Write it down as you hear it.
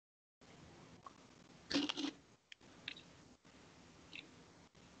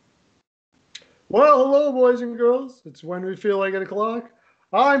Well, hello, boys and girls. It's when we feel like 8 o'clock.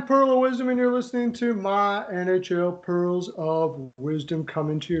 I'm Pearl of Wisdom, and you're listening to my NHL Pearls of Wisdom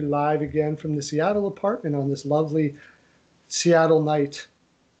coming to you live again from the Seattle apartment on this lovely Seattle night.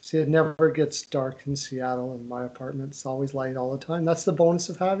 See, it never gets dark in Seattle in my apartment. It's always light all the time. That's the bonus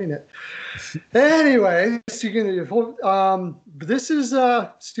of having it. Anyway, this is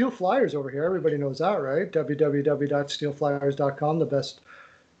Steel Flyers over here. Everybody knows that, right? www.steelflyers.com, the best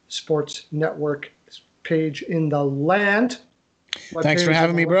sports network page in the land. Thanks for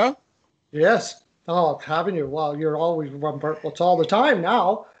having me, bro. Yes. Oh, having you. Well, you're always, it's all the time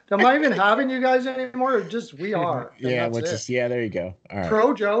now. Am I even having you guys anymore? Or just we are, and Yeah, that's it. there you go. All right.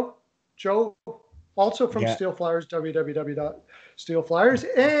 Pro Joe. Joe, also from Yeah. Steel Flyers, www.steelflyers,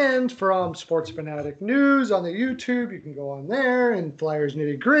 and from Sports Fanatic News on the YouTube. You can go on there, and Flyers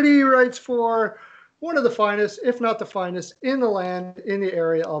Nitty Gritty writes for one of the finest, if not the finest, in the land, in the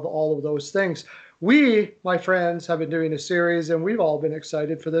area of all of those things. We, my friends, have been doing a series, and we've all been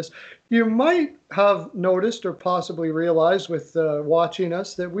excited for this. You might have noticed or possibly realized with watching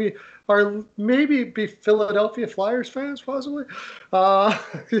us that we are maybe be Philadelphia Flyers fans, possibly. Uh,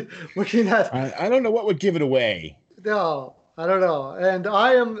 looking at, I don't know what would give it away. no, I don't know. And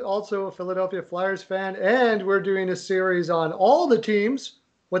I am also a Philadelphia Flyers fan, and we're doing a series on all the teams,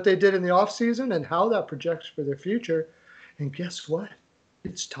 what they did in the offseason, and how that projects for their future. And guess what?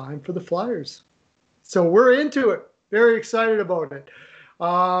 It's time for the Flyers. So we're into it. Very excited about it.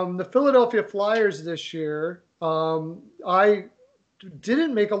 The Philadelphia Flyers this year, I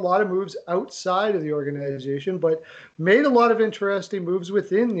didn't make a lot of moves outside of the organization, but made a lot of interesting moves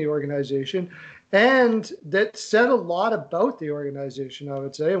within the organization. And that said a lot about the organization, I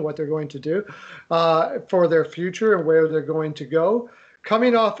would say, and what they're going to do for their future and where they're going to go.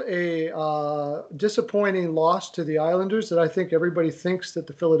 Coming off a disappointing loss to the Islanders that I think everybody thinks that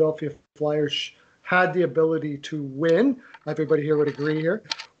the Philadelphia Flyers had the ability to win. Everybody here would agree here.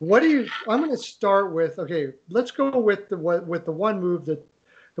 I'm going to start with, okay, let's go with the one move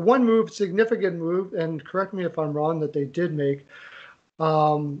significant move, and correct me if I'm wrong, that they did make,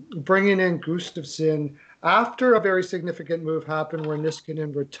 bringing in Gustafsson after a very significant move happened where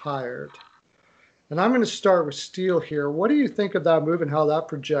Niskanen retired. And I'm going to start with Steele here. What do you think of that move and how that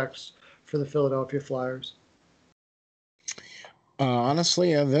projects for the Philadelphia Flyers?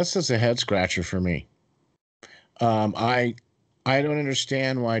 Honestly, this is a head scratcher for me. I don't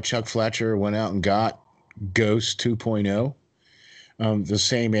understand why Chuck Fletcher went out and got Ghost 2.0. The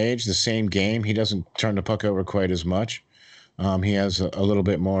same age, the same game. He doesn't turn the puck over quite as much. He has a little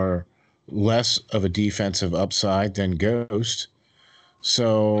bit less of a defensive upside than Ghost.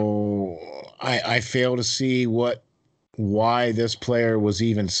 So I fail to see why this player was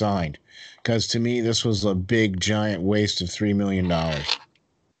even signed. Because to me, this was a big, giant waste of $3 million.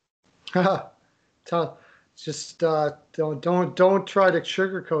 Just don't try to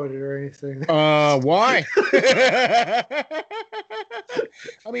sugarcoat it or anything. Why?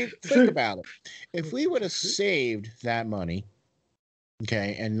 I mean, think about it. If we would have saved that money,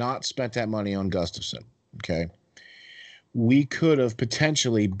 okay, and not spent that money on Gustafsson, okay, we could have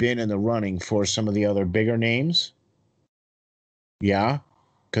potentially been in the running for some of the other bigger names. Yeah,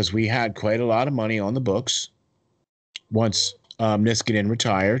 because we had quite a lot of money on the books once Niskanen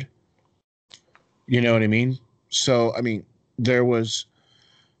retired. You know what I mean? So, I mean, there was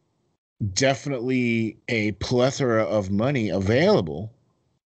definitely a plethora of money available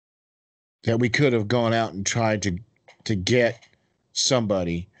that we could have gone out and tried to get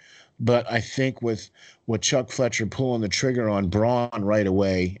somebody. But I think with Chuck Fletcher pulling the trigger on Braun right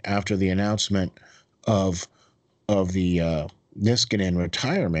away after the announcement of the Niskanen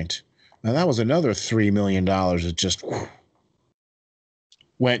retirement, now that was another $3 million that just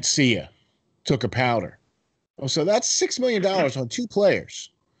went, see ya, took a powder. Oh, so that's $6 million on two players.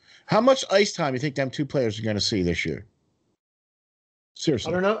 How much ice time do you think them two players are going to see this year?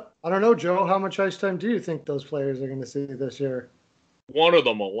 Seriously. I don't know, Joe. How much ice time do you think those players are going to see this year? One of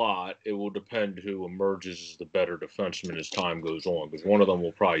them a lot. It will depend who emerges as the better defenseman as time goes on, because one of them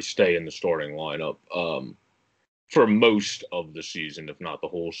will probably stay in the starting lineup for most of the season, if not the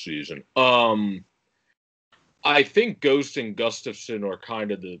whole season. I think Ghost and Gustafsson are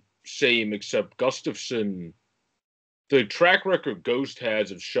kind of the same, except Gustafsson, the track record Ghost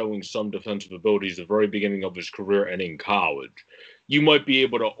has of showing some defensive abilities at the very beginning of his career and in college. You might be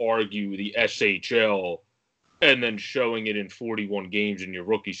able to argue the SHL and then showing it in 41 games in your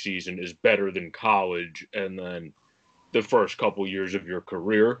rookie season is better than college and then the first couple years of your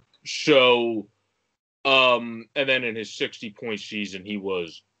career. So, and then in his 60-point season, he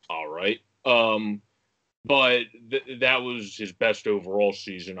was all right. But that was his best overall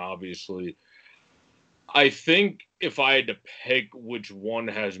season, obviously. I think if I had to pick which one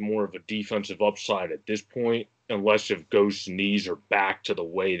has more of a defensive upside at this point, unless if Ghost's knees are back to the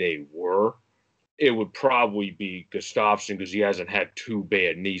way they were, it would probably be Gustafsson because he hasn't had 2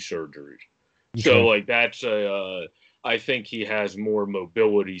 bad knee surgeries. Okay. So, like, that's I think he has more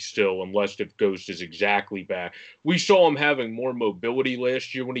mobility still, unless if Ghost is exactly back. We saw him having more mobility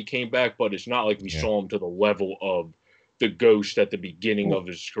last year when he came back, but it's not like we saw him to the level of the Ghost at the beginning of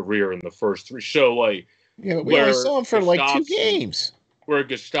his career in the first 3. So, like, yeah, but we only saw him for like 2 games. Where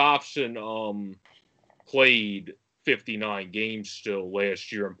Gustafsson played 59 games still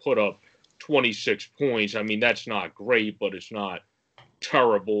last year and put up 26 points. I mean, that's not great, but it's not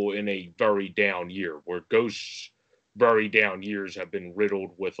terrible in a very down year, where Ghost's very down years have been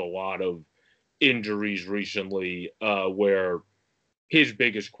riddled with a lot of injuries recently, where his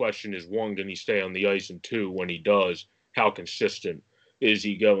biggest question is, 1, can he stay on the ice? And 2, when he does, how consistent is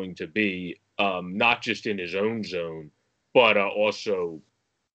he going to be, not just in his own zone, but also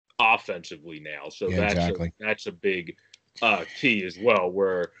offensively now. So that's a big key as well,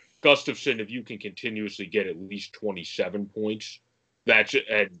 where Gustafsson, if you can continuously get at least 27 points, that's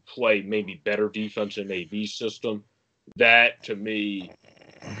and play maybe better defense in AV's system, that to me,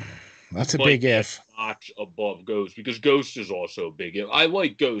 that's a big if. Notch above Ghost, because Ghost is also a big if. I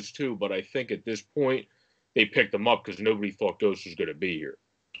like Ghost too, but I think at this point they picked him up because nobody thought Ghost was going to be here.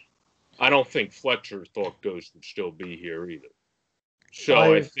 I don't think Fletcher thought Ghost would still be here either.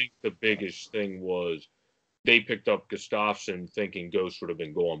 So I think the biggest thing was they picked up Gustafsson thinking Ghost would have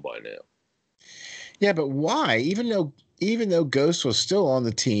been gone by now. Yeah, but why? Even though Ghost was still on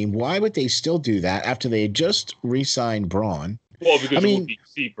the team, why would they still do that after they had just re-signed Braun? Well, because it would be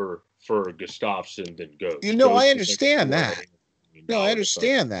cheaper for Gustafsson than Ghost. I understand that. No, I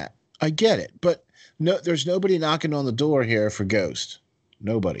understand that. I get it. But no, there's nobody knocking on the door here for Ghost.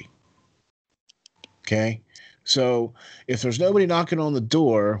 Nobody. Okay? So if there's nobody knocking on the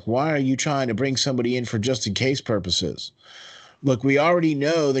door, why are you trying to bring somebody in for just in case purposes? Look, we already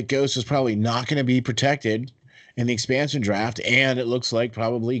know that Ghost is probably not going to be protected in the expansion draft, and it looks like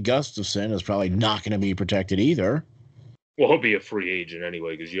probably Gustafsson is probably not going to be protected either. Well, he'll be a free agent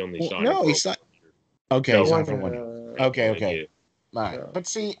anyway because you only signed. No, he's not. Okay, he's not for 1 year. Okay. Yeah. All right. Yeah. But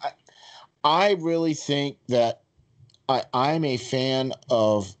see, I really think that I'm a fan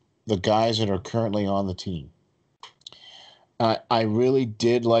of the guys that are currently on the team. I really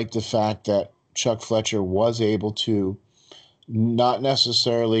did like the fact that Chuck Fletcher was able to not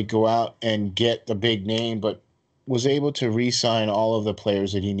necessarily go out and get the big name, but was able to re-sign all of the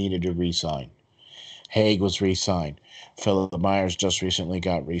players that he needed to re-sign. Haig was re-signed. Philip Myers just recently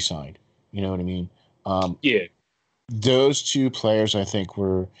got re-signed. You know what I mean? Yeah. Those 2 players, I think,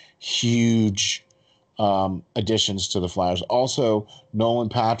 were huge additions to the Flyers. Also, Nolan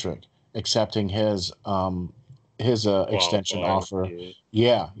Patrick accepting his extension offer.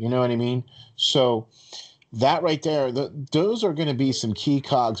 Yeah, you know what I mean? So that right there, those are going to be some key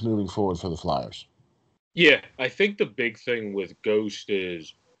cogs moving forward for the Flyers. Yeah, I think the big thing with Ghost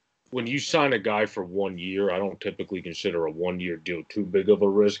is when you sign a guy for 1 year, I don't typically consider a 1-year deal too big of a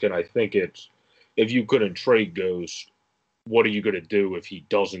risk. And I think it's, if you couldn't trade Ghost, what are you going to do if he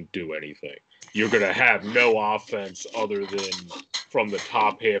doesn't do anything? You're going to have no offense other than from the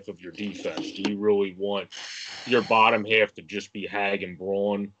top half of your defense. Do you really want your bottom half to just be Hag and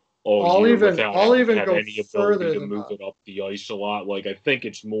Braun all year without go any ability to move it up the ice a lot? Like, I think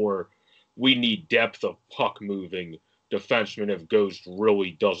it's more we need depth of puck moving defenseman if Ghost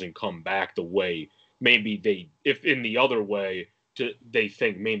really doesn't come back the way maybe if in the other way they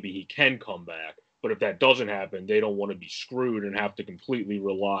think maybe he can come back. But if that doesn't happen, they don't want to be screwed and have to completely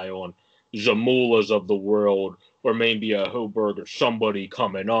rely on Zamulas of the world or maybe a Hoberg or somebody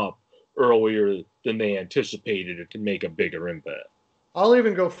coming up earlier than they anticipated it to make a bigger impact. I'll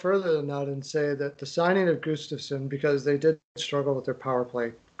even go further than that and say that the signing of Gustafsson, because they did struggle with their power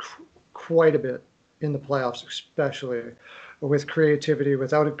play quite a bit in the playoffs, especially with creativity,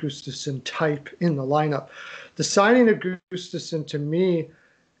 without a Gustafsson type in the lineup. The signing of Gustafsson, to me,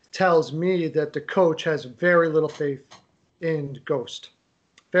 tells me that the coach has very little faith in Ghost.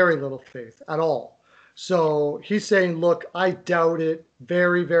 Very little faith at all. So he's saying, look, I doubt it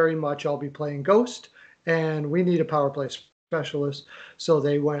very, very much. I'll be playing Ghost, and we need a power play specialist. So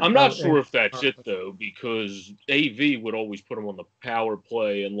they went. I'm not sure if that's it, though, because AV would always put him on the power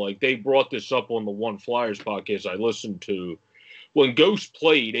play. And, like, they brought this up on the One Flyers podcast I listened to. When Ghost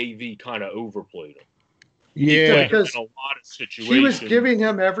played, AV kind of overplayed him. Yeah, because in a lot of situations. He was giving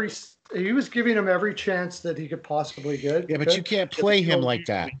him every chance that he could possibly get. Yeah, but you can't play him like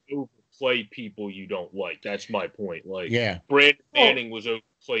that. overplay people you don't like. That's my point. Like, Yeah. Brandon Manning was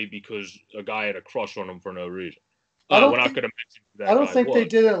overplayed because a guy had a crush on him for no reason. I don't We're not think going to mention who that I don't guy think was. they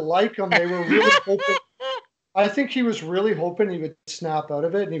didn't like him. They were really hoping. I think he was really hoping he would snap out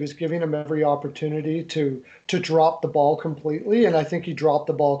of it, and he was giving him every opportunity to drop the ball completely. And I think he dropped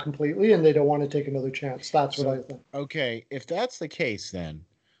the ball completely, and they don't want to take another chance. That's what I think. Okay, if that's the case, then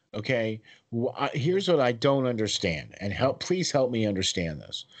okay, here's what I don't understand, and please help me understand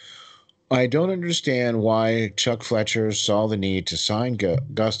this. I don't understand why Chuck Fletcher saw the need to sign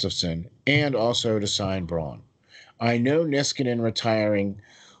Gustafson and also to sign Braun. I know Niskanen retiring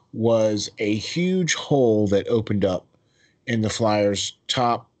was a huge hole that opened up in the Flyers'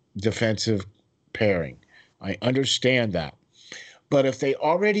 top defensive pairing. I understand that. But if they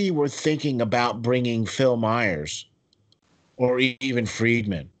already were thinking about bringing Phil Myers or even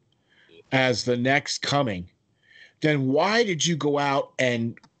Friedman as the next coming, then why did you go out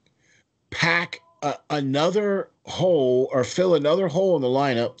and pack another hole or fill another hole in the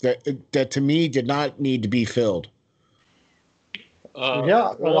lineup that to me did not need to be filled?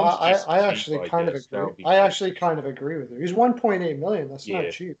 Yeah, well, I actually cheap, kind of agree. I actually kind of agree with you. He's 1.8 million. That's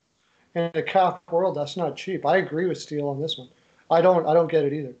not cheap. In the cap world, that's not cheap. I agree with Steele on this one. I don't get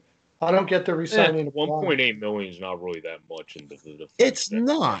it either. I don't get the re-signing. 1.8 million is not really that much in the defense. It's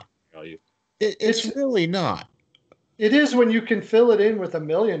not. It's really not. It is when you can fill it in with $1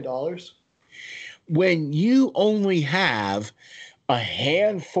 million. When you only have a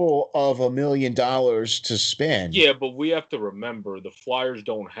handful of $1 million to spend. Yeah, but we have to remember the Flyers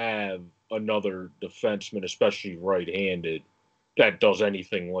don't have another defenseman, especially right-handed, that does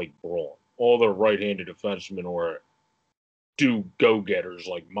anything like Braun. All their right-handed defensemen do go-getters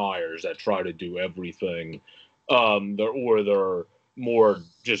like Myers that try to do everything. They're more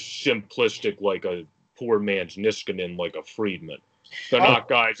just simplistic, like a poor man's Niskanen, like a Friedman. They're not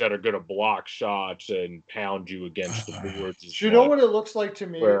guys that are going to block shots and pound you against the boards. You know what it looks like to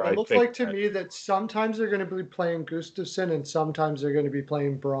me? It looks like to me that sometimes they're going to be playing Gustafson and sometimes they're going to be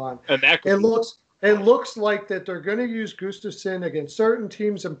playing Braun. And that it looks like that they're going to use Gustafson against certain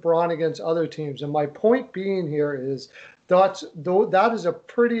teams and Braun against other teams. And my point being here is that is a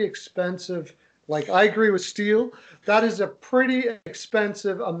pretty expensive. Like, I agree with Steele. That is a pretty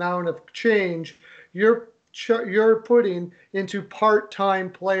expensive amount of change you're putting into part-time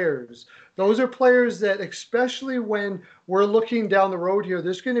players. Those are players that, especially when we're looking down the road here,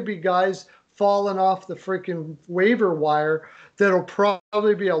 there's going to be guys falling off the freaking waiver wire that'll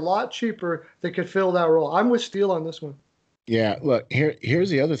probably be a lot cheaper that could fill that role. I'm with Steele on this one. Yeah, look, here's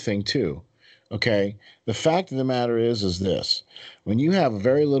the other thing too. Okay, the fact of the matter is this: when you have a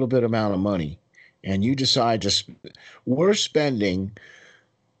very little bit amount of money, and you decide we're spending,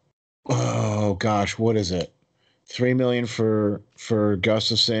 oh gosh, what is it? $3 million for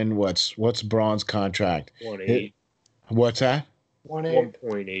Gustafson. What's Braun's contract? 1.8. What's that?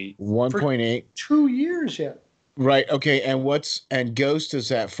 1.8. 1.8. 2 years yet. Right. Okay. And Ghost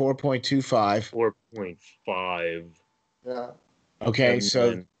is at 4.25. 4.5. Yeah. Okay. And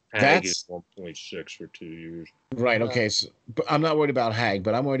so Hag is 1.6 for 2 years. Right. Okay. So, but I'm not worried about Hag,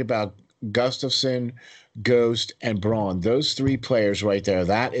 but I'm worried about Gustafson, Ghost, and Braun. Those three players right there.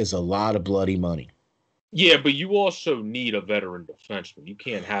 That is a lot of bloody money. Yeah, but you also need a veteran defenseman. You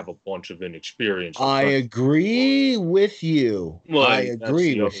can't have a bunch of inexperienced. I agree with you. Well, I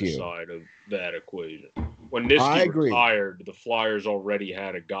agree with you. That's the other side of that equation. When Niskanen retired, the Flyers already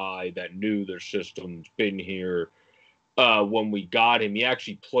had a guy that knew their system, been here. When we got him, he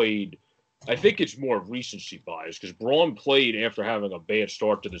actually played. I think it's more recency bias because Braun played after having a bad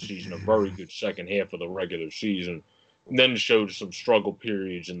start to the season, a very good second half of the regular season, and then showed some struggle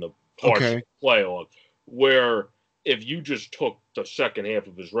periods in the partial playoff. Where if you just took the second half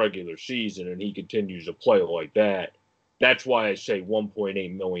of his regular season and he continues to play like that, that's why I say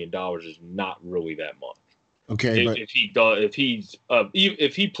 $1.8 million is not really that much. Okay,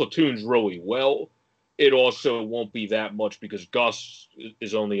 if he platoons really well, it also won't be that much because Gus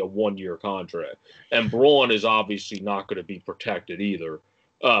is only a 1-year contract, and Braun is obviously not going to be protected either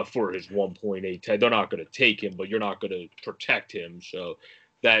for his 1.8. They're not going to take him, but you're not going to protect him, so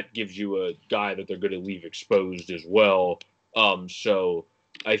that gives you a guy that they're going to leave exposed as well. So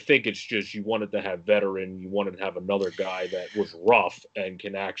I think it's just you wanted to have veteran, you wanted to have another guy that was rough and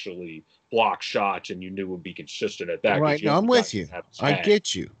can actually block shots, and you knew would be consistent at that. Right, now I'm with you. I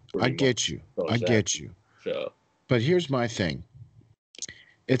get you. So, but here's my thing.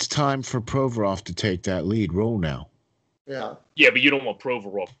 It's time for Provorov to take that lead role now. Yeah. Yeah, but you don't want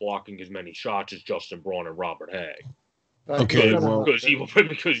Provorov blocking as many shots as Justin Braun and Robert Hagg. But he's Okay, gonna well, have to.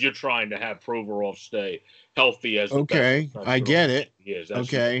 because you're trying to have Provorov stay healthy as the best okay, I defenseman on get the it. team he is. That's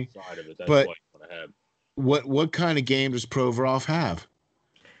the Okay, other side of it. That's but why you want to have. what kind of game does Provorov have?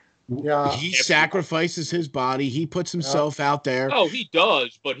 Yeah, He sacrifices his body. He puts yeah. himself out there. Oh, he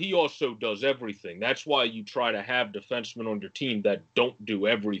does, but he also does everything. That's why you try to have defensemen on your team that don't do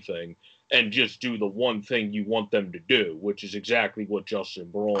everything and just do the one thing you want them to do, which is exactly what Justin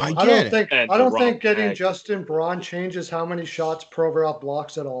I Braun I get don't it. think and I the don't Rob think getting Mag Justin do. Braun changes how many shots Provorov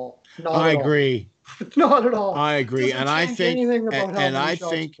blocks at all. Not I at all. agree. Not at all. I agree, Doesn't and I change think, anything and, about how and many I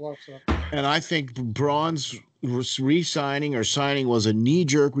shots he think, blocks up. and I think Braun's re-signing or signing was a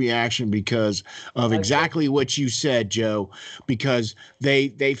knee-jerk reaction because of I agree. exactly what you said, Joe. Because they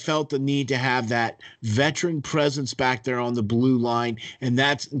felt the need to have that veteran presence back there on the blue line, and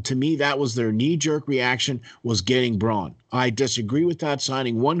that's to me that was their knee-jerk reaction was getting Braun. I disagree with that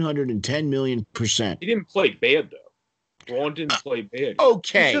signing 110 million%. He didn't play bad though. Braun didn't play bad here.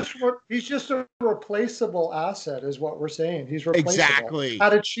 Okay, He's just a replaceable asset, is what we're saying. He's replaceable exactly,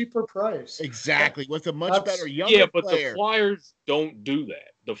 at a cheaper price. exactly, with a much better That's Yeah, younger but the player. Flyers don't do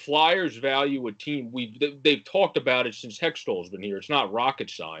that. The Flyers value a team. They've talked about it since Hextall's been here. It's not rocket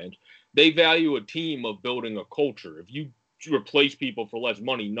science. They value a team of building a culture. If you replace people for less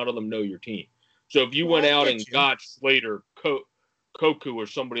money, none of them know your team. So if you Well, went I out get and you. got Slater, Koku, or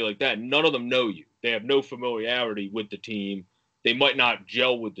somebody like that, none of them know you. They have no familiarity with the team. They might not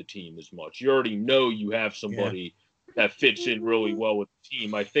gel with the team as much. You already know you have Yeah. somebody that fits in really well with the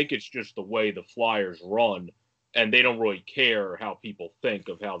team. I think it's just the way the Flyers run, and they don't really care how people think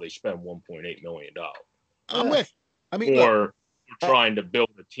of how they spend $1.8 million. I'm eh, with. I mean, look. Or we're trying to build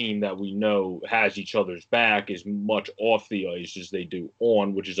a team that we know has each other's back as much off the ice as they do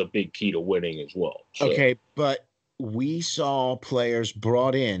on, which is a big key to winning as well. So, Okay, but we saw players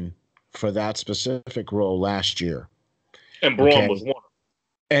brought in for that specific role last year. and Braun was Okay, one.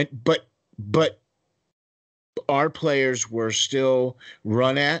 and but our players were still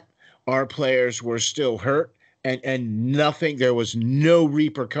run at. Our players were still hurt, and nothing. There was no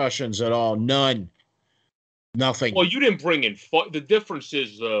repercussions at all. None. Nothing. Well, you didn't bring in the difference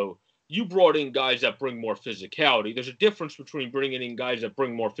is though you brought in guys that bring more physicality. There's a difference between bringing in guys that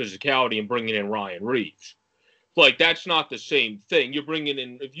bring more physicality and bringing in Ryan Reeves. Like that's not the same thing. You're bringing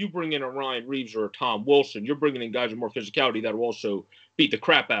in if you bring in a Ryan Reeves or a Tom Wilson, you're bringing in guys with more physicality that will also beat the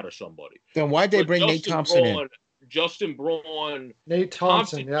crap out of somebody. Then why'd they But bring Nate Thompson in? Justin Braun, Nate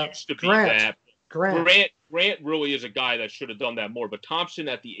Thompson Thompson. Yeah, used to be Grant. that. Grant. Grant really is a guy that should have done that more. But Thompson,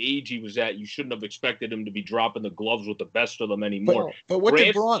 at the age he was at, you shouldn't have expected him to be dropping the gloves with the best of them anymore. No. But what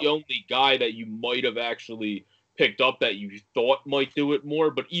did Grant's Braun? the only guy that you might have actually picked up that you thought might do it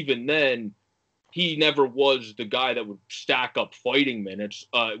more. But even then, he never was the guy that would stack up fighting minutes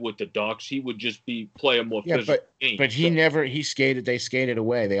with the Ducks. He would just be play a more Yeah, physical game. but he never he skated. They skated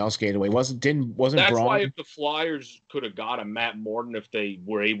away. They all skated away. Wasn't That's why Braun? if the Flyers could have got a Matt Morton, if they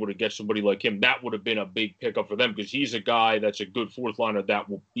were able to get somebody like him, that would have been a big pickup for them because he's a guy that's a good fourth liner that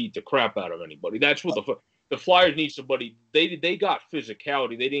will beat the crap out of anybody. That's what the Flyers need somebody. They got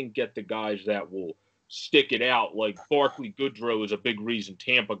physicality. They didn't get the guys that will stick it out. Like Barclay Goodrow is a big reason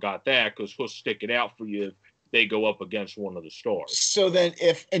Tampa got that because he'll stick it out for you if they go up against one of the stars. So then,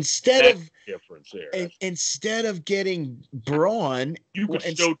 if That's the difference there. instead of getting Braun, You could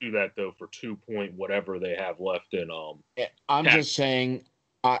still do that though for 2 point whatever they have left in I'm Cap. just saying.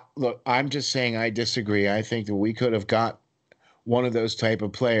 I'm just saying I disagree. I think that we could have got one of those type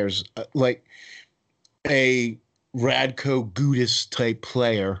of players, like a Radko Gudas type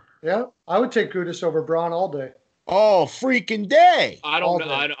player. Yeah, I would take Gudis over Braun all day. All freaking day. I All don't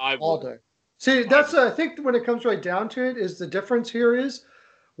know. day. I All day. See, that's I think when it comes right down to it, is the difference here is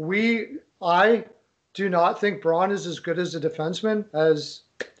I do not think Braun is as good as a defenseman as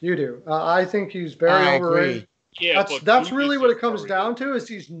you do. I think he's very I overrated. agree. Yeah, That's really what it comes down to is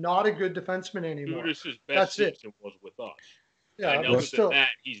he's not a good defenseman anymore. Gudis' That's best it. season was with us. Yeah, and but other still, than that,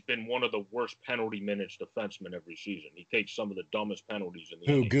 he's been one of the worst penalty minutes defensemen every season. He takes some of the dumbest penalties in the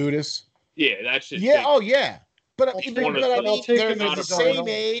Who NHL. Gudas? Yeah, that's his Yeah. big- Oh yeah. But I I'll mean, take him. but I I'll mean, take they're him the as his same own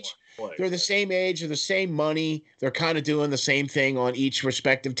age. play. They're the same age. They're the same money. They're kind of doing the same thing on each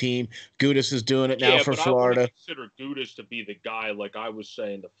respective team. Gudas is doing it now for but Florida. I wouldn't consider Gudis to be the guy. Like I was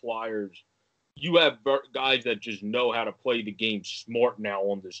saying, the Flyers. You have guys that just know how to play the game smart now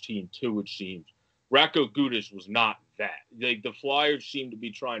on this team too. It seems Radko Gudas was not that. The Flyers seem to be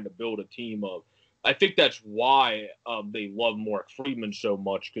trying to build a team of. I think that's why they love Mark Friedman so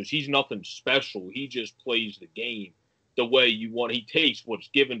much because he's nothing special. He just plays the game the way you want. He takes what's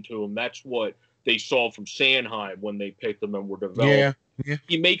given to him. That's what they saw from Sanheim when they picked him and were developed. Yeah.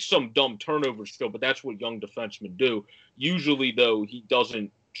 He makes some dumb turnovers still, but that's what young defensemen do. Usually, though, he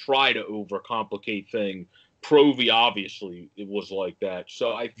doesn't try to overcomplicate things. Provy, obviously, it was like that.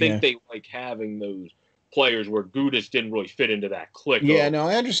 So I think they like having those players where Gudas didn't really fit into that clique. Yeah, no,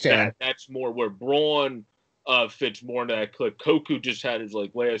 I understand. That's more where Braun fits more into that clique. Koku just had his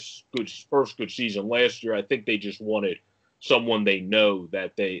like first good season last year. I think they just wanted someone they know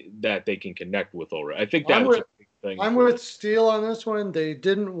that they can connect with already. I think that was a big thing. I'm with Steel on this one. They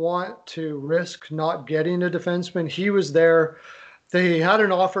didn't want to risk not getting a defenseman. He was there. They had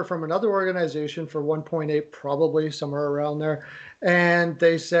an offer from another organization for 1.8, probably somewhere around there. And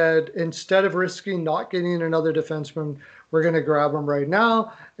they said, instead of risking not getting another defenseman, we're going to grab him right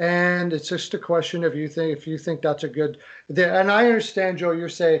now. And it's just a question if you think that's a good. And I understand, Joe, you're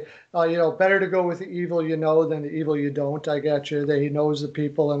saying, better to go with the evil you know than the evil you don't. I get you. That he knows the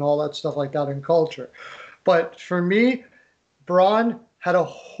people and all that stuff like that in culture. But for me, Braun had a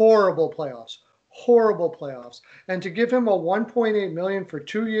horrible playoffs. And to give him a 1.8 million for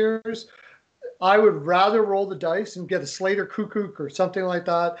 2 years, I would rather roll the dice and get a Slater Kukuk or something like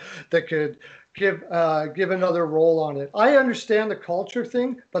that could give another role on it. I understand the culture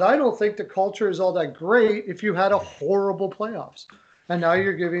thing, but I don't think the culture is all that great if you had a horrible playoffs. And now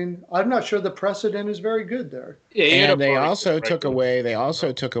you're giving. I'm not sure the precedent is very good there. Yeah, and they also took away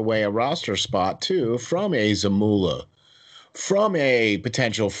a roster spot too from a Zamula, from a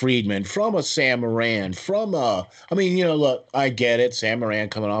potential Friedman, from a Sam Moran, look, I get it. Sam Moran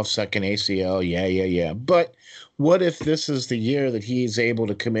coming off second ACL. Yeah. But what if this is the year that he's able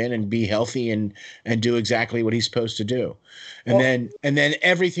to come in and be healthy and do exactly what he's supposed to do? And then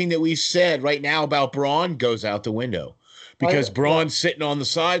everything that we said right now about Braun goes out the window because Braun's sitting on the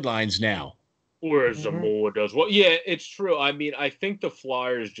sidelines now. Whereas Zamula does. Well, yeah, it's true. I mean, I think the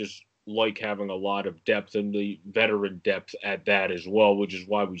Flyers just like having a lot of depth and the veteran depth at that as well, which is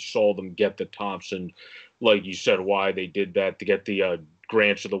why we saw them get the Thompson, like you said, why they did that to get the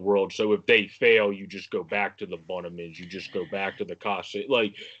Grants of the world. So if they fail, you just go back to the Bunnemans, you just go back to the Costa.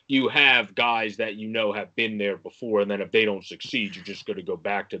 Like you have guys that have been there before, and then if they don't succeed, you're just going to go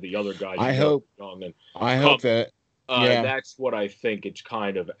back to the other guys. I hope that. That's what I think it's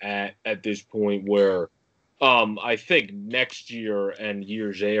kind of at this point where. I think next year and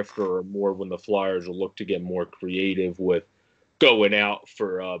years after are more when the Flyers will look to get more creative with going out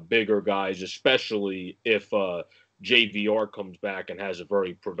for bigger guys, especially if JVR comes back and has a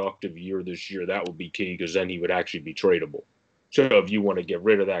very productive year this year. That would be key because then he would actually be tradable. So if you want to get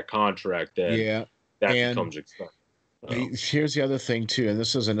rid of that contract, then that becomes expensive. Here's the other thing too, and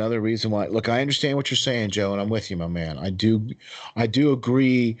this is another reason why. Look, I understand what you're saying, Joe, and I'm with you, my man. I do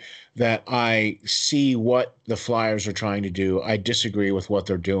agree that I see what the Flyers are trying to do. I disagree with what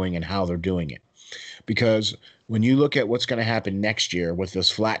they're doing and how they're doing it, because when you look at what's going to happen next year with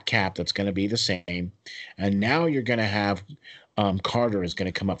this flat cap, that's going to be the same, and now you're going to have Carter is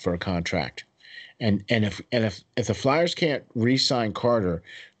going to come up for a contract, and if the Flyers can't re-sign Carter,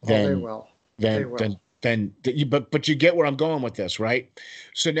 then they will. But you get where I'm going with this, right?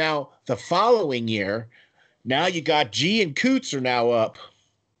 So now the following year, now you got G and Coots are now up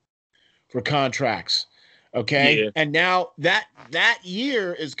for contracts, okay? Yeah. And now that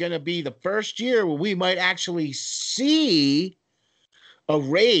year is going to be the first year where we might actually see a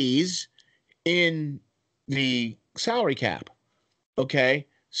raise in the salary cap, okay?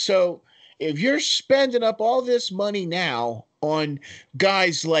 So if you're spending up all this money now on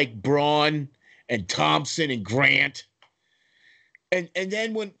guys like Braun and Thompson and Grant. And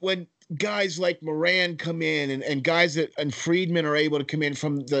then when guys like Moran come in and guys and Friedman are able to come in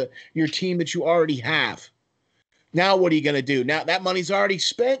from your team that you already have. Now what are you going to do? Now that money's already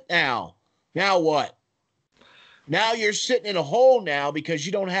spent now. Now what? Now you're sitting in a hole now because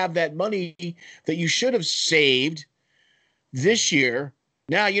you don't have that money that you should have saved this year.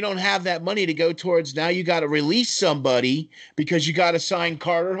 Now you don't have that money to go towards. Now you got to release somebody because you got to sign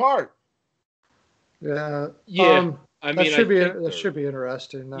Carter Hart. Yeah. I mean, that should be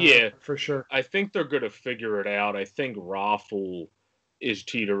interesting. For sure. I think they're going to figure it out. I think Raffle is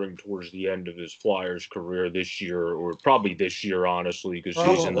teetering towards the end of his Flyers career this year, or probably this year, honestly, because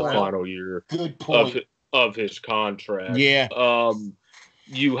he's in the final year of his contract. Yeah.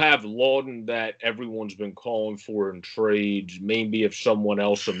 You have Lawton that everyone's been calling for in trades. Maybe if someone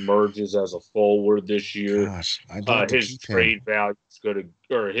else emerges as a forward this year, his trade value is going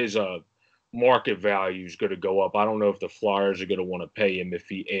to, or his market value is going to go up. I don't know if the Flyers are going to want to pay him if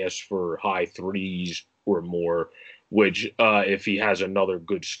he asks for high threes or more, which if he has another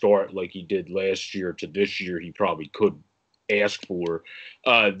good start like he did last year to this year, he probably could ask for,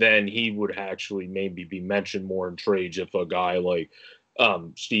 then he would actually maybe be mentioned more in trades if a guy like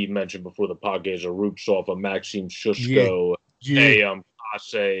Steve mentioned before the podcast, a Rubtsov, a Maxime Yeah, Shushko, yeah, a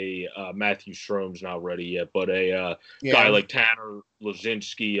Kase, Matthew Strome's not ready yet, but a guy yeah. like Tanner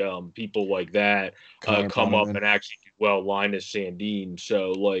Lazinski, people like that Connor come up Donovan. and actually do well. Linus Sandin,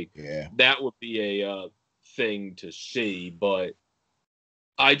 so like Yeah. that would be a thing to see, but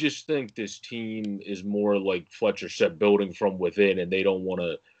I just think this team is more like Fletcher said, building from within, and they don't want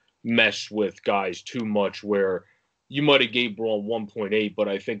to mess with guys too much. Where you might have gave Braun 1.8, but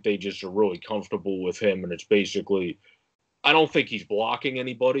I think they just are really comfortable with him, and it's basically. I don't think he's blocking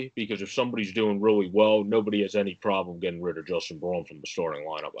anybody because if somebody's doing really well, nobody has any problem getting rid of Justin Braun from the starting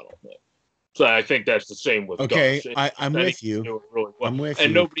lineup. I don't think. So I think that's the same with Okay, Gus. I'm That with he's you. doing really well, I'm with and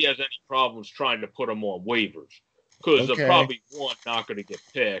you. nobody has any problems trying to put him on waivers because they're Okay. probably one not going to get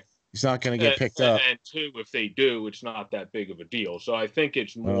picked. He's not going to get picked up. And two, if they do, it's not that big of a deal. So I think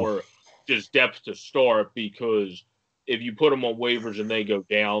it's Oh. more just depth to start because if you put them on waivers and they go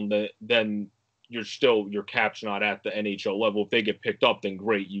down, then you're still your cap's not at the NHL level. If they get picked up, then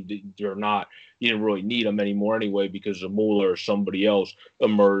great. You didn't really need them anymore anyway because a Mueller or somebody else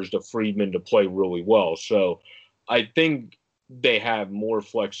emerged, a Friedman to play really well. So I think they have more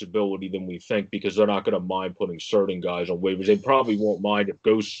flexibility than we think because they're not going to mind putting certain guys on waivers. They probably won't mind if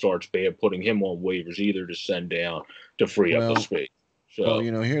Ghost starts bad putting him on waivers either to send down to free up the space. So,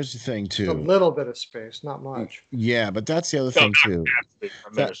 well, here's the thing too. A little bit of space, not much. Yeah, but that's the other thing too. I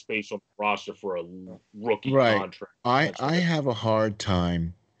meant a space on the roster for a rookie right. contract. I have a hard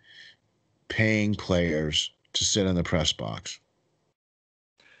time paying players to sit in the press box.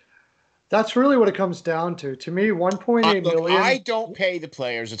 That's really what it comes down to. To me, 1.8 million. I don't pay the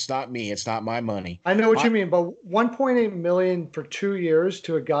players. It's not me. It's not my money. I know what you mean, but 1.8 million for 2 years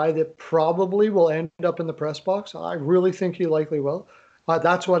to a guy that probably will end up in the press box. I really think he likely will.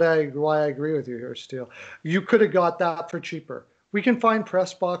 That's why I agree with you here, Steele. You could have got that for cheaper. We can find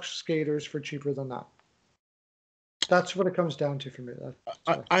press box skaters for cheaper than that. That's what it comes down to for me.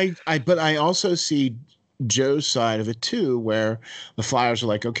 But I also see Joe's side of it too, where the Flyers are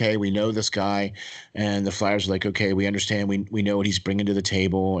like, okay, we know this guy, and the Flyers are like, okay, we understand, we know what he's bringing to the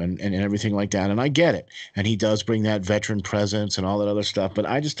table and everything like that, and I get it, and he does bring that veteran presence and all that other stuff, but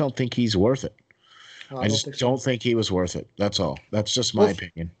I just don't think he's worth it. I just don't think he was worth it. That's all. That's just my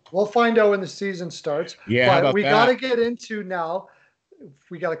opinion. We'll find out when the season starts. Yeah, but we got to get into now.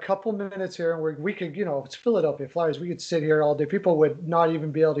 We got a couple minutes here, and we could, it's Philadelphia Flyers. We could sit here all day. People would not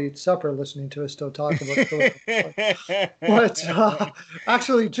even be able to eat supper listening to us still talk about Philadelphia. But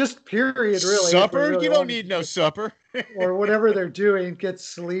actually, just period, really. Supper? Really you don't need no supper. Or whatever they're doing, get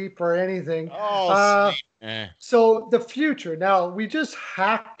sleep or anything. Oh, sleep. So the future. Now, we just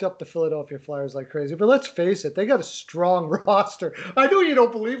hacked up the Philadelphia Flyers like crazy, but let's face it, they got a strong roster. I know you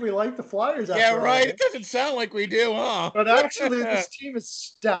don't believe we like the Flyers. Yeah, right. It doesn't sound like we do, huh? But actually, this team is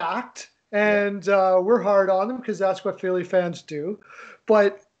stacked, and we're hard on them because that's what Philly fans do.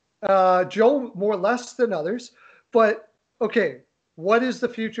 But Joe, more or less than others. But, okay, what is the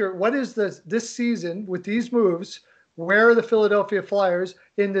future? What is this season with these moves? Where are the Philadelphia Flyers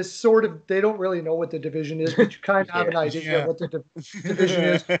in this sort of, they don't really know what the division is, but you kind of have an idea of what the division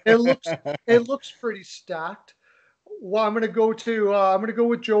is. It looks pretty stacked. Well, I'm going to go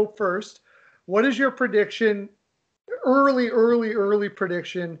with Joe first. What is your prediction, early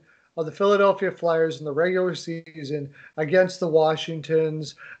prediction of the Philadelphia Flyers in the regular season against the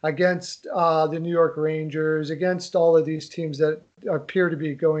Washingtons, against the New York Rangers, against all of these teams that appear to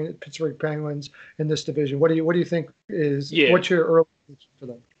be going, Pittsburgh Penguins in this division? What do you think is? Yeah. What's your early prediction for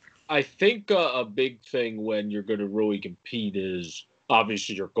them? I think a big thing when you're going to really compete is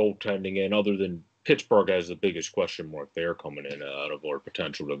obviously your goaltending, and other than Pittsburgh has the biggest question mark there coming in out of our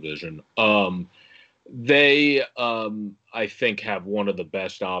potential division. They, I think, have one of the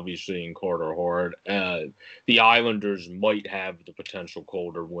best, obviously, in Carter Hart. The Islanders might have the potential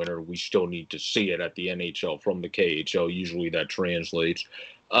Calder winner. We still need to see it at the NHL from the KHL. Usually that translates.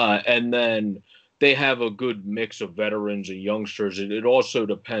 And then they have a good mix of veterans and youngsters. It also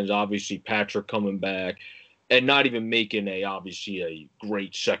depends, obviously, Patrick coming back and not even making obviously a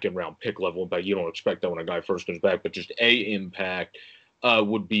great second-round pick level impact. You don't expect that when a guy first comes back, but just impact.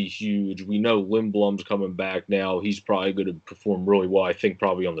 Would be huge. We know Lindblom's coming back now. He's probably going to perform really well, I think,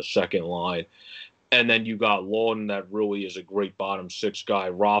 probably on the second line. And then you got Lawton, that really is a great bottom six guy.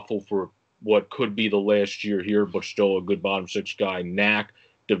 Raffle for what could be the last year here, but still a good bottom six guy. Knack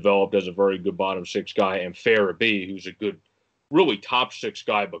developed as a very good bottom six guy. And Farabee, who's a good, really top six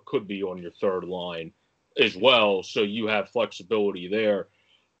guy, but could be on your third line as well. So you have flexibility there.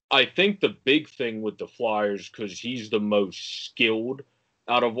 I think the big thing with the Flyers, because he's the most skilled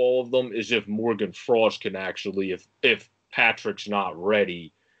out of all of them, is if Morgan Frost can actually, if Patrick's not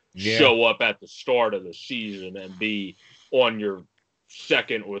ready, Yeah. show up at the start of the season and be on your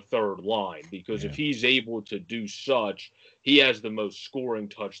second or third line. Because if Yeah. he's able to do such, he has the most scoring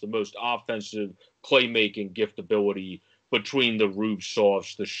touch, the most offensive playmaking gift ability between the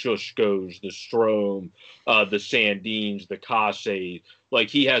Rubsovs, the Shushkos, the Strome, the Sandines, the Kasse. Like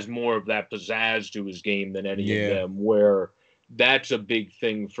he has more of that pizzazz to his game than any of Yeah. them, where that's a big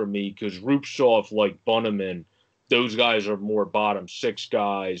thing for me because Rubtsov, like Bunneman, those guys are more bottom six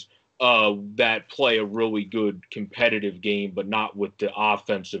guys that play a really good competitive game, but not with the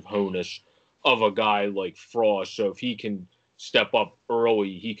offensive honus of a guy like Frost. So if he can step up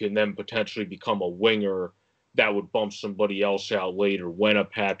early, he can then potentially become a winger that would bump somebody else out later when a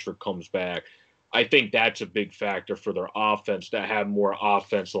Patrick comes back. I think that's a big factor for their offense to have more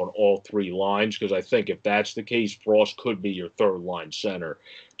offense on all three lines because I think if that's the case, Frost could be your third line center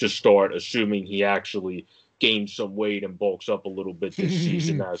to start, assuming he actually gains some weight and bulks up a little bit this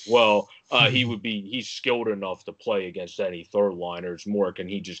season as well. He's skilled enough to play against any third liners. More can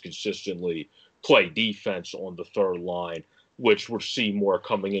he just consistently play defense on the third line, which we'll see more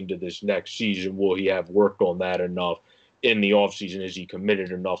coming into this next season. Will he have worked on that enough in the offseason? Is he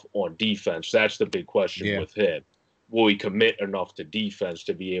committed enough on defense? That's the big question Yeah. with him. Will he commit enough to defense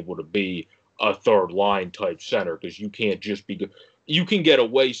to be able to be a third line type center? Because you can't just be good. You can get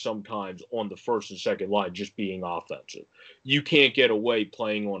away sometimes on the first and second line just being offensive. You can't get away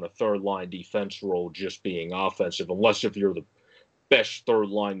playing on a third line defense role just being offensive, unless if you're the best third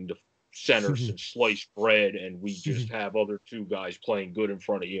line center since sliced bread and we just have other two guys playing good in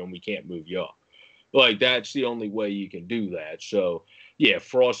front of you and we can't move you up. Like that's the only way you can do that. So yeah,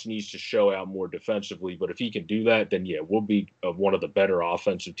 Frost needs to show out more defensively, but if he can do that, then yeah, we'll be one of the better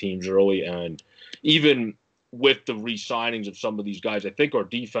offensive teams early. And even with the re-signings of some of these guys, I think our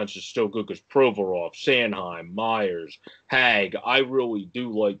defense is still good because Provorov, Sanheim, Myers, Hag, I really do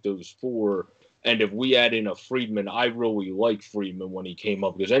like those four. And if we add in a Friedman, I really like Friedman when he came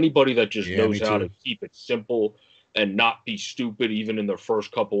up because anybody that just Yeah, me knows how to too. keep it simple and not be stupid, even in their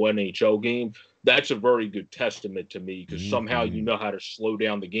first couple NHL games, that's a very good testament to me because somehow you Mm-hmm. know how to slow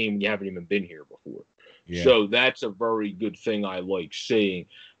down the game and you haven't even been here before. Yeah. So that's a very good thing I like seeing.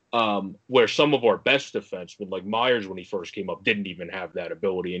 Where some of our best defensemen, like Myers when he first came up, didn't even have that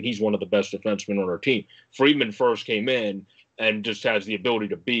ability, and he's one of the best defensemen on our team. Friedman first came in and just has the ability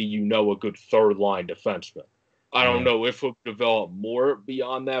to be, a good third line defenseman. I don't Yeah. know if he'll develop more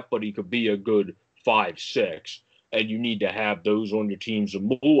beyond that, but he could be a good 5-6 and you need to have those on your team.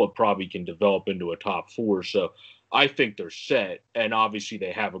 Zamula probably can develop into a top four. So I think they're set. And obviously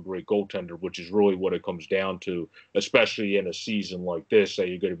they have a great goaltender, which is really what it comes down to, especially in a season like this that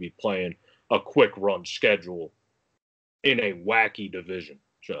you're going to be playing a quick run schedule in a wacky division.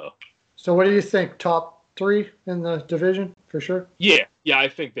 So what do you think? Top three in the division for sure? Yeah, I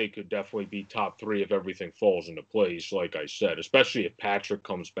think they could definitely be top three if everything falls into place, like I said, especially if Patrick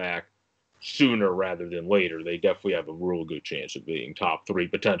comes back sooner rather than later. They definitely have a real good chance of being top three,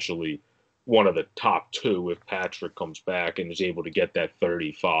 potentially one of the top two if Patrick comes back and is able to get that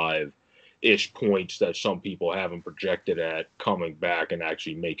 35-ish points that some people haven't projected at coming back and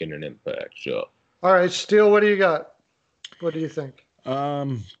actually making an impact. So All right, Steel, what do you got? What do you think?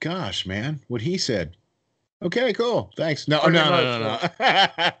 Gosh, man, what he said. Okay, cool. Thanks. No, Pretty no, much.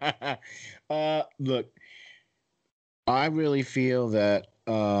 no, no, no. Look, I really feel that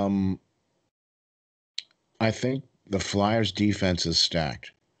I think the Flyers defense is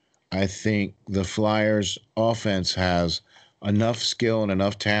stacked. I think the Flyers offense has enough skill and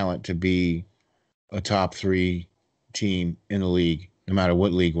enough talent to be a top three team in the league, no matter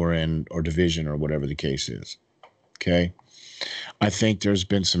what league we're in or division or whatever the case is. Okay. I think there's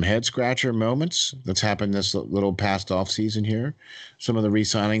been some head scratcher moments that's happened this little past off season here. Some of the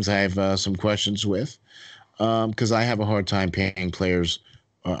re-signings I have some questions with because I have a hard time paying players.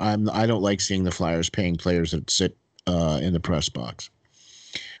 I don't like seeing the Flyers paying players that sit in the press box.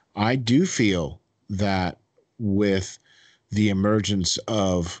 I do feel that with the emergence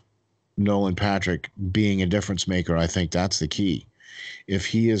of Nolan Patrick being a difference maker, I think that's the key. If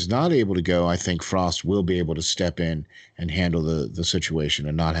he is not able to go, I think Frost will be able to step in and handle the situation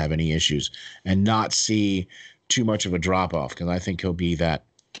and not have any issues and not see too much of a drop off because I think he'll be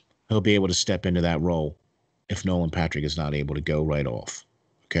able to step into that role if Nolan Patrick is not able to go right off.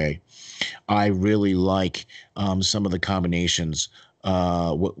 Okay. I really like some of the combinations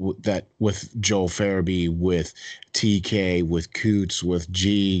that with Joel Farabee, with TK, with Coots, with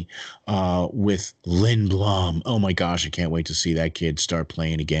G, with Lindblom. Oh my gosh, I can't wait to see that kid start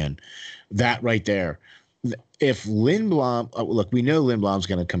playing again. That right there. If Lindblom, look, we know Lindblom's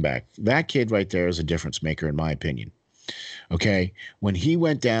going to come back. That kid right there is a difference maker, in my opinion. Okay, when he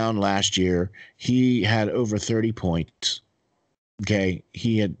went down last year, he had over 30 points. Okay,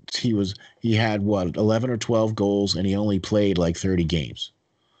 he had what, 11 or 12 goals, and he only played like 30 games,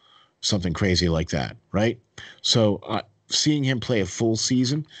 something crazy like that, right? So seeing him play a full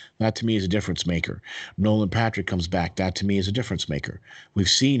season, that to me is a difference maker. Nolan Patrick comes back, that to me is a difference maker. We've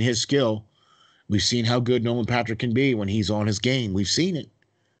seen his skill. We've seen how good Nolan Patrick can be when he's on his game. We've seen it.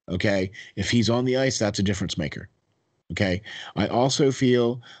 Okay, if he's on the ice, that's a difference maker. Okay, I also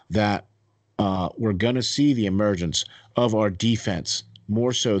feel that we're going to see the emergence of our defense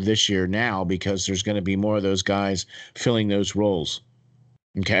more so this year now, because there's going to be more of those guys filling those roles.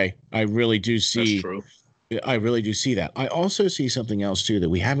 Okay, I really do see. That's true. I really do see that. I also see something else too that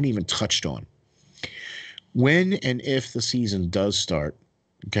we haven't even touched on. When and if the season does start,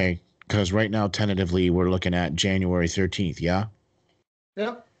 okay, because right now tentatively we're looking at January 13th. Yeah.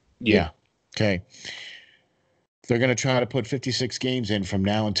 Yep. Yeah. Okay. They're going to try to put 56 games in from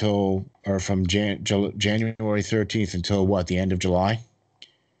now until, or from January 13th until what, the end of July?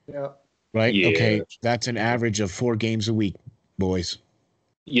 Yeah. Right? Yeah. Okay. That's an average of 4 games a week, boys.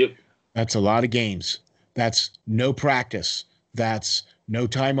 Yep. That's a lot of games. That's no practice. That's no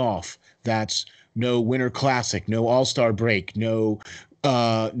time off. That's no winter classic, no all-star break, no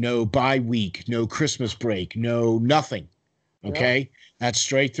bye week, no Christmas break, no nothing. Okay? Yep. That's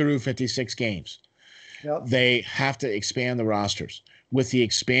straight through 56 games. Yep. They have to expand the rosters. With the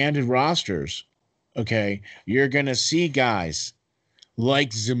expanded rosters, okay, you're going to see guys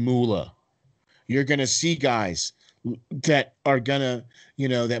like Zamula. You're going to see guys that are going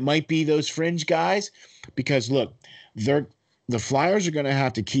to, that might be those fringe guys, because look, the Flyers are going to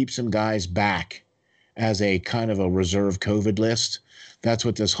have to keep some guys back as a kind of a reserve COVID list. That's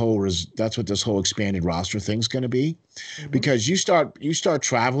what this whole expanded roster thing's going to be, because you start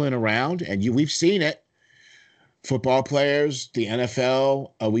traveling around, and we've seen it. Football players, the NFL,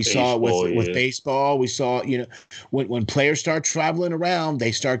 we saw it with baseball. We saw, when players start traveling around,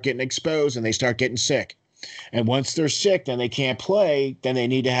 they start getting exposed and they start getting sick. And once they're sick, then they can't play. Then they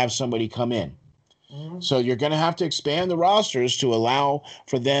need to have somebody come in. So you're going to have to expand the rosters to allow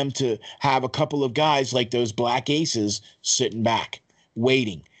for them to have a couple of guys like those black aces sitting back,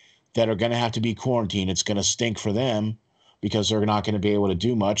 waiting, that are going to have to be quarantined. It's going to stink for them, because they're not going to be able to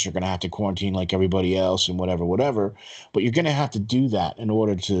do much. They're going to have to quarantine like everybody else and whatever. But you're going to have to do that in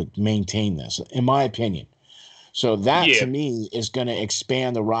order to maintain this, in my opinion. So that, to me, is going to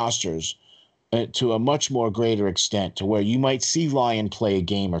expand the rosters to a much more greater extent, to where you might see Lyon play a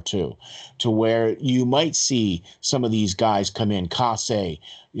game or two, to where you might see some of these guys come in, Kase.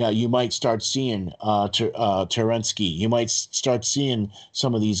 You might start seeing Terensky. You might start seeing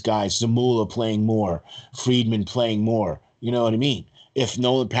some of these guys, Zamula playing more, Friedman playing more. You know what I mean? If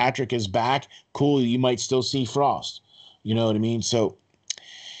Nolan Patrick is back, cool, you might still see Frost. You know what I mean? So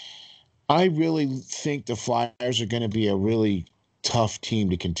I really think the Flyers are going to be a really tough team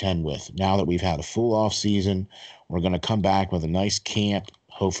to contend with. Now that we've had a full off season, we're going to come back with a nice camp,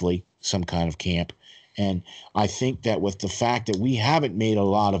 hopefully some kind of camp. And I think that with the fact that we haven't made a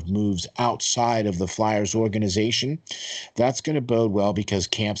lot of moves outside of the Flyers organization, that's going to bode well, because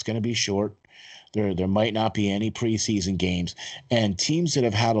camp's going to be short. There might not be any preseason games. And teams that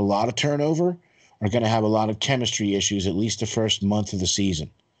have had a lot of turnover are going to have a lot of chemistry issues at least the first month of the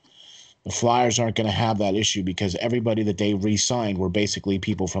season. The Flyers aren't going to have that issue, because everybody that they re-signed were basically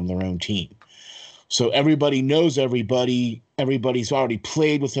people from their own team. So everybody knows everybody. Everybody's already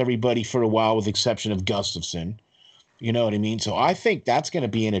played with everybody for a while, with the exception of Gustafsson. You know what I mean? So I think that's going to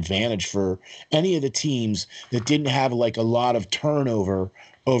be an advantage for any of the teams that didn't have like a lot of turnover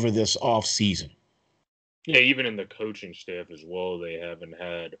over this off season. Yeah, even in the coaching staff as well, they haven't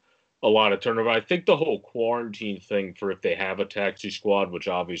had a lot of turnover. I think the whole quarantine thing, for if they have a taxi squad, which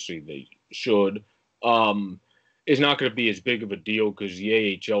obviously they should, is not going to be as big of a deal, because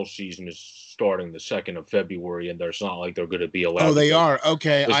the AHL season is starting the 2nd of February, and there's not like they're going to be allowed. Oh, they are?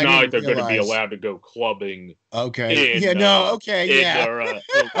 Okay, it's not like they're going to be allowed to go clubbing. Okay. Okay, yeah.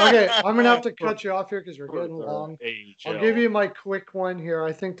 Okay, I'm going to have to cut you off here because we're getting long. AHL. I'll give you my quick one here.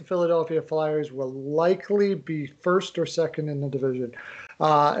 I think the Philadelphia Flyers will likely be first or second in the division.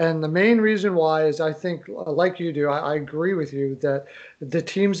 And the main reason why is, I think, like you do, I agree with you that the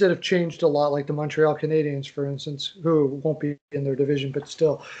teams that have changed a lot, like the Montreal Canadiens, for instance, who won't be in their division, but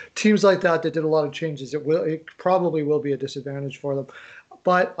still, teams like that did a lot of changes, it probably will be a disadvantage for them.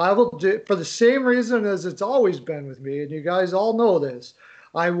 But I will do, for the same reason as it's always been with me, and you guys all know this,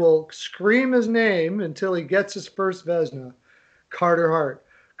 I will scream his name until he gets his first Vezina, Carter Hart.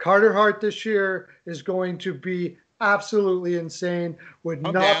 Carter Hart this year is going to be absolutely insane. Would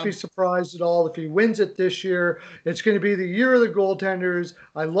not be surprised at all if he wins it this year. It's going to be the year of the goaltenders.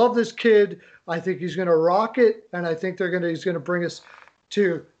 I love this kid. I think he's going to rock it, and I think he's going to bring us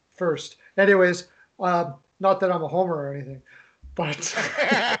to first. Anyways, not that I'm a homer or anything, but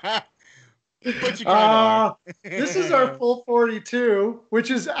but you kind of this is our full 42, which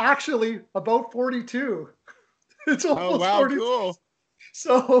is actually about 42. It's almost 42. Cool.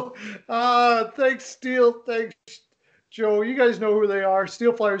 So thanks, Steel. Thanks, Joe. You guys know who they are.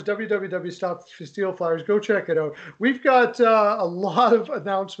 SteelFlyers, www.SteelFlyers. Go check it out. We've got a lot of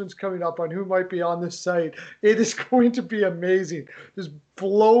announcements coming up on who might be on this site. It is going to be amazing. Just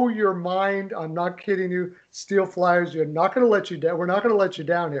blow your mind. I'm not kidding you. SteelFlyers, you're not going to let you down. We're not going to let you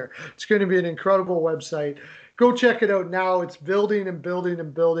down here. It's going to be an incredible website. Go check it out now. It's building and building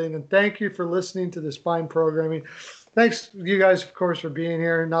and building. And thank you for listening to this fine programming. Thanks, you guys, of course, for being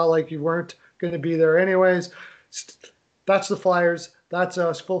here. Not like you weren't going to be there anyways. That's the Flyers. That's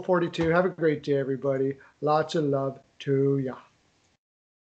us, full 42. Have a great day, everybody. Lots of love to ya.